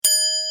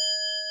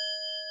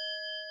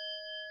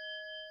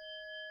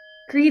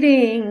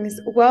Greetings.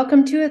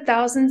 Welcome to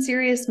 1,000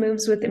 Serious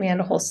Moves with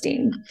Amanda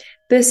Holstein.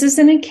 This is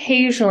an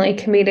occasionally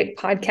comedic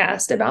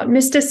podcast about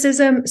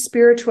mysticism,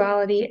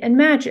 spirituality, and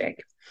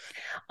magic.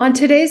 On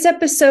today's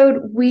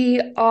episode,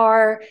 we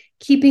are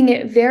keeping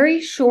it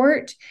very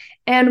short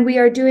and we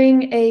are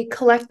doing a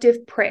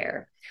collective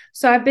prayer.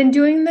 So I've been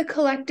doing the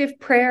collective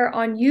prayer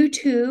on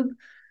YouTube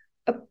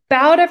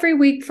about every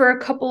week for a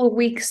couple of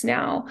weeks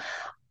now.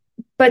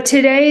 But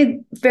today,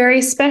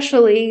 very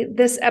specially,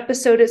 this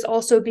episode is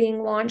also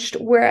being launched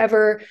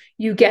wherever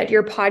you get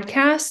your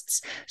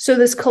podcasts. So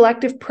this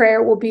collective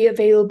prayer will be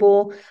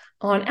available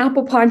on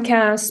Apple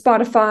Podcasts,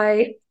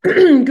 Spotify,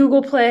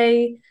 Google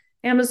Play,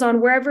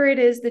 Amazon, wherever it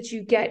is that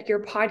you get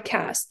your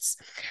podcasts.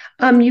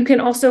 You can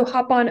also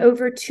hop on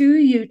over to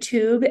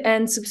YouTube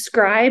and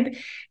subscribe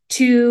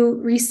to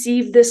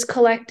receive this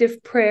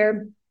collective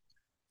prayer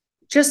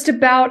just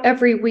about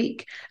every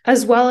week,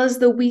 as well as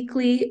the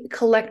weekly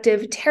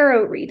collective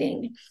tarot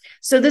reading.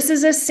 So this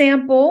is a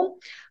sample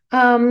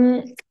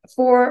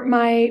for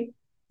my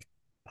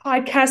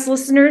podcast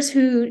listeners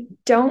who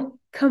don't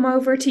come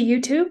over to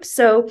YouTube.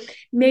 So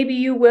maybe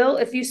you will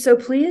if you so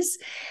please.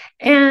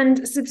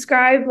 And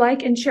subscribe,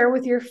 like, and share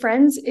with your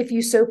friends if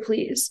you so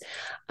please.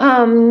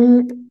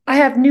 I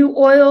have new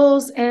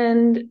oils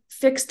and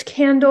fixed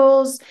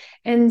candles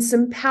and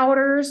some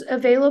powders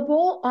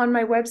available on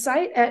my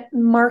website at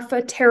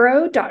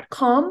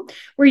marfatarot.com,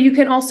 where you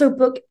can also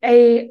book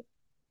a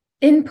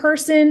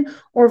in-person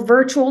or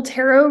virtual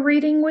tarot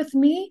reading with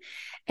me,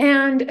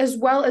 and as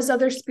well as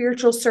other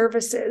spiritual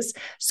services.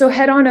 So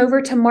head on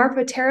over to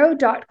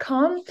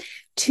marfatarot.com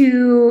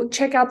to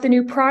check out the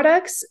new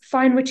products,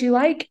 find what you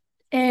like,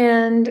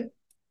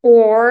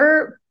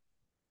 or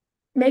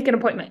make an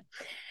appointment.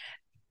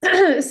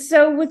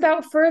 So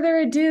without further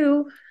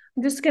ado,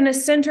 I'm just going to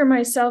center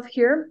myself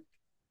here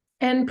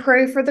and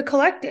pray for the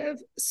collective.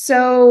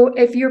 So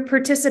if you're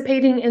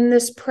participating in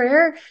this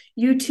prayer,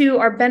 you too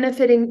are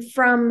benefiting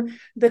from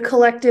the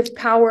collective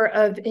power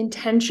of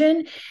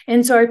intention.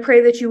 And so I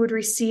pray that you would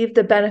receive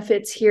the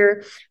benefits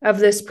here of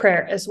this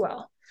prayer as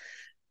well.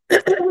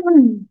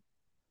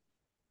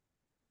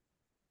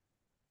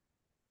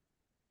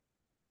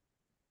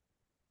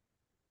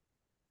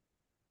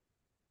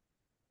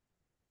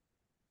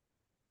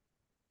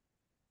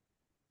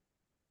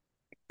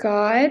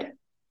 God,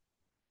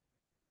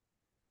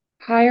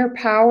 higher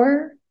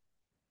power,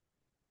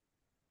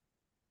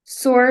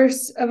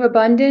 source of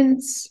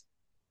abundance,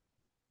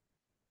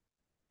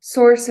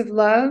 source of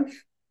love,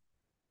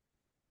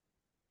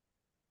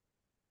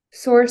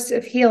 source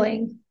of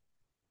healing.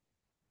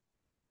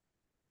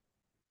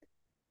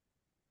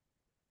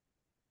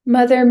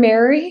 Mother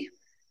Mary,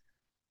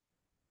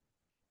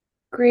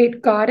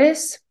 great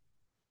goddess,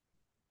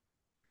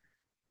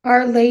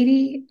 Our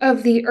Lady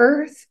of the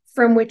earth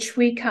from which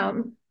we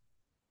come,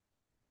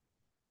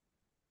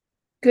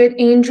 good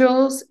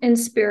angels and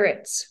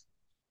spirits,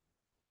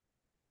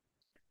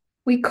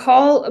 we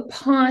call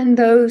upon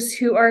those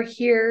who are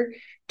here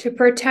to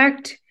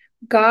protect,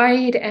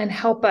 guide, and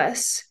help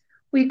us.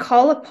 We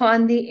call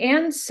upon the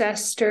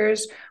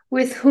ancestors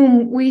with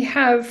whom we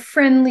have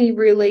friendly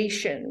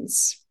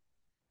relations.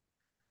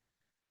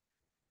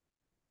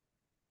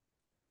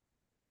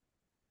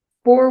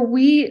 For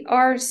we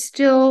are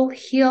still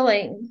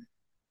healing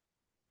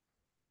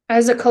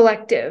as a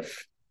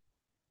collective.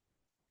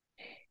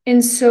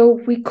 And so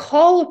we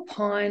call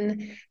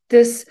upon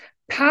this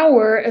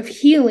power of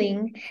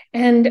healing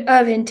and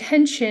of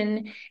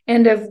intention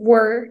and of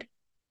word.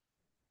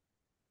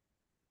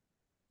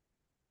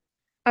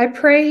 I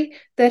pray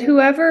that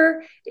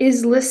whoever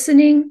is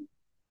listening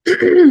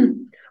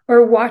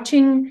or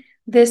watching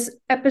this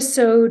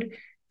episode,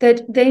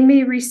 that they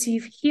may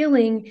receive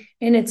healing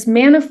in its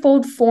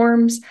manifold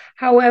forms,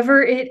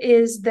 however it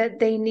is that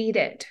they need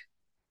it.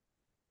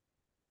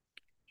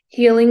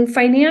 Healing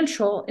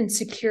financial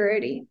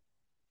insecurity,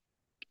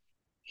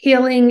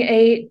 healing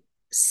a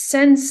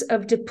sense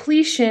of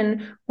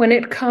depletion when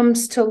it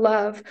comes to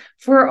love.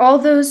 For all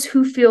those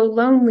who feel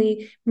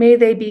lonely, may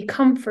they be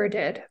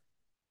comforted.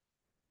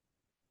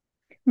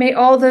 May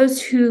all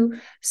those who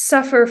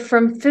suffer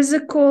from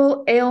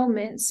physical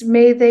ailments,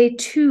 may they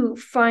too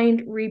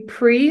find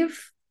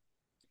reprieve,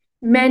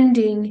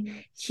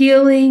 mending,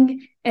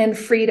 healing, and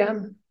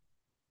freedom.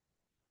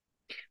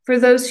 For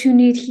those who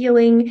need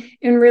healing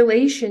in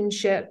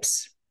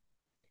relationships,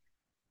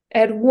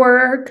 at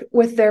work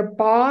with their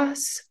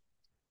boss,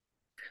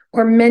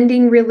 or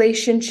mending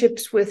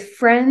relationships with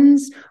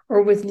friends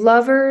or with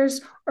lovers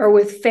or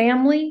with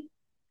family,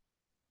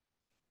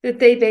 that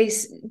they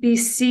be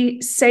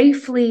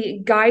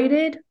safely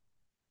guided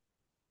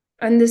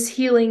on this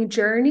healing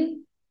journey,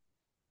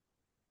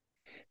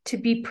 to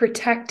be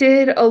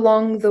protected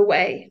along the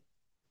way.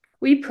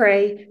 We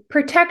pray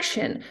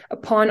protection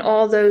upon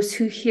all those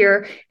who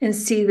hear and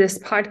see this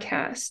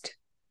podcast.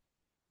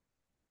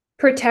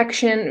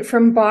 Protection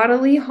from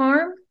bodily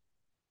harm,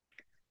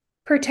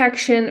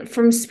 protection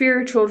from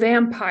spiritual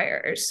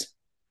vampires,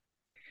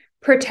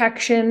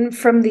 protection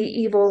from the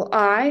evil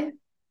eye,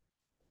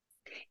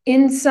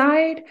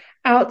 inside,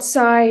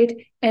 outside,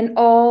 and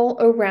all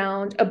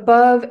around,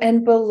 above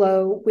and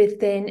below,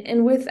 within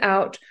and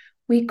without,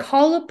 we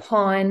call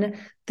upon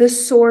the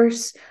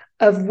source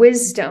of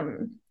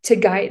wisdom to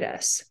guide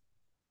us.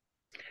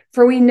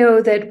 For we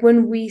know that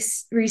when we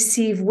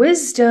receive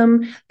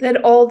wisdom,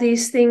 that all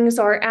these things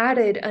are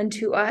added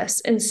unto us.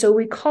 And so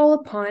we call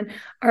upon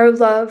our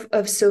love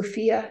of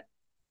Sophia,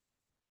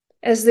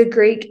 as the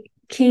great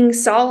King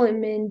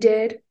Solomon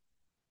did,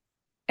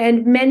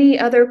 and many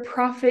other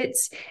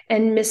prophets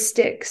and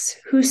mystics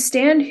who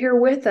stand here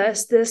with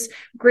us, this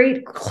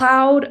great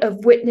cloud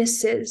of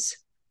witnesses.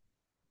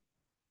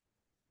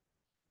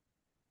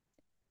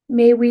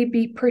 May we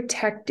be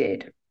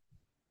protected.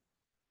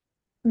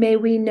 May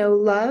we know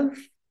love.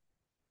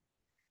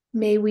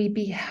 May we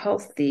be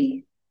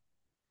healthy,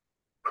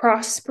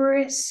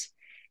 prosperous,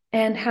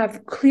 and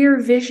have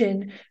clear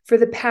vision for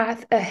the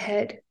path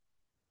ahead.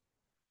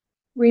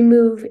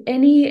 Remove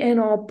any and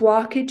all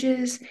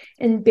blockages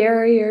and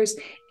barriers,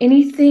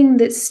 anything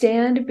that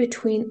stand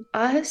between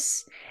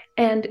us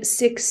and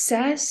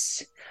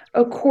success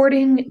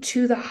according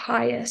to the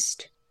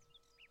highest.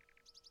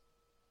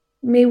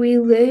 May we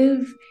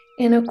live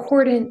in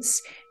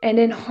accordance and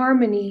in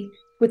harmony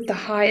with the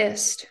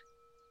highest.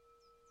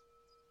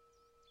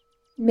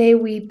 May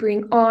we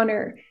bring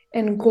honor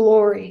and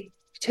glory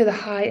to the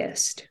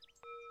highest.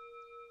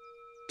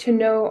 To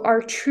know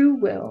our true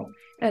will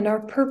and our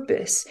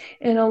purpose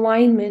in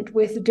alignment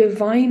with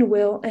divine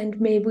will, and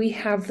may we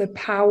have the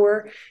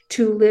power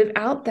to live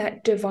out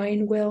that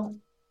divine will,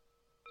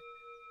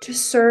 to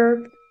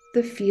serve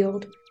the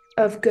field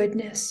of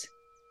goodness.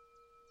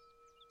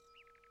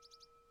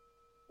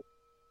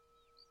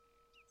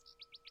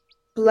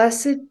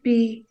 Blessed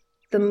be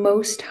the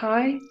Most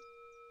High.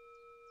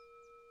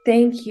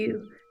 Thank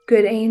you,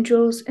 good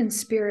angels and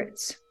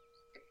spirits,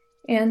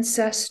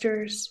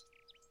 ancestors,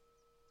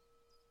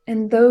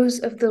 and those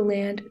of the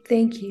land.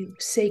 Thank you,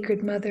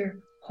 Sacred Mother,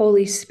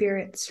 Holy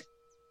Spirits.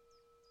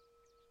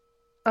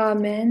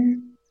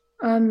 Amen.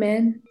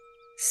 Amen.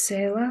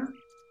 Selah.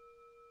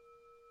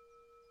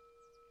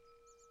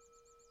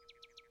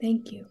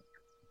 Thank you.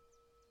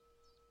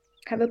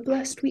 Have a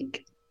blessed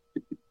week.